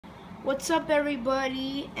What's up,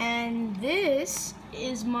 everybody? And this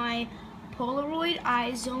is my Polaroid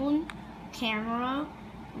I-Zone camera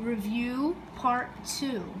review part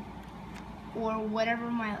 2, or whatever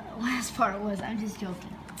my last part was. I'm just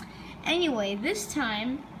joking. Anyway, this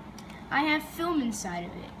time I have film inside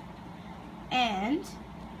of it, and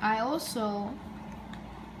I also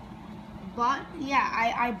bought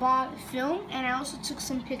I bought film, and I also took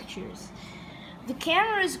some pictures. The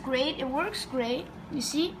camera is great. It works great. You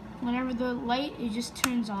see, whenever the light, it just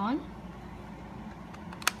turns on.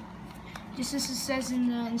 Just as it says in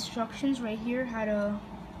the instructions right here, how to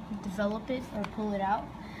develop it or pull it out.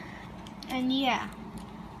 And yeah,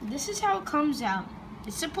 this is how it comes out.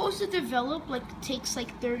 It's supposed to develop, takes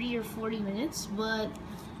like 30 or 40 minutes, but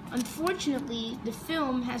unfortunately the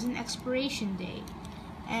film has an expiration date.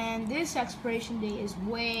 And this expiration date is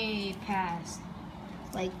way past.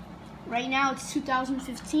 Like, right now it's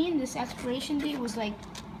 2015. This expiration date was like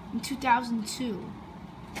in 2002.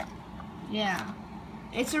 Yeah,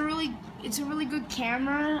 it's a really good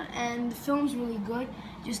camera, and the film's really good.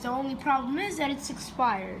 Just the only problem is that it's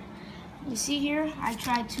expired. You see here, I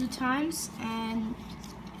tried 2 times and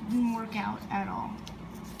it didn't work out at all.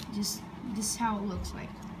 Just this is how it looks like.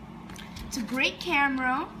 It's a great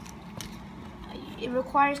camera. It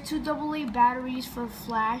requires 2 AA batteries for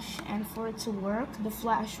flash and for it to work. The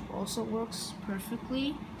flash also works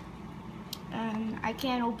perfectly. And I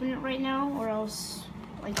can't open it right now, or else,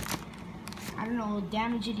 I don't know, it'll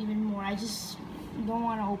damage it even more. I just don't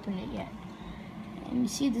want to open it yet. And you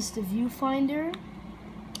see, this is the viewfinder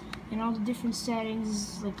and all the different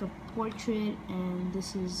settings, like a portrait, and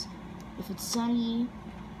this is if it's sunny,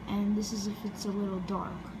 and this is if it's a little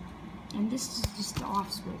dark. And this is just the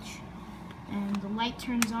off switch. And the light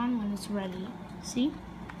turns on when it's ready. See?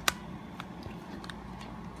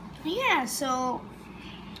 Yeah, so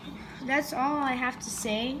that's all I have to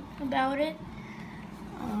say about it.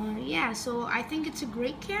 Yeah, so I think it's a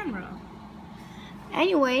great camera.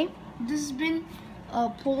 Anyway, this has been a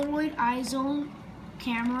Polaroid I-Zone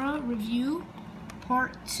camera review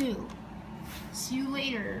part 2. See you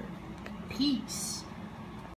later. Peace.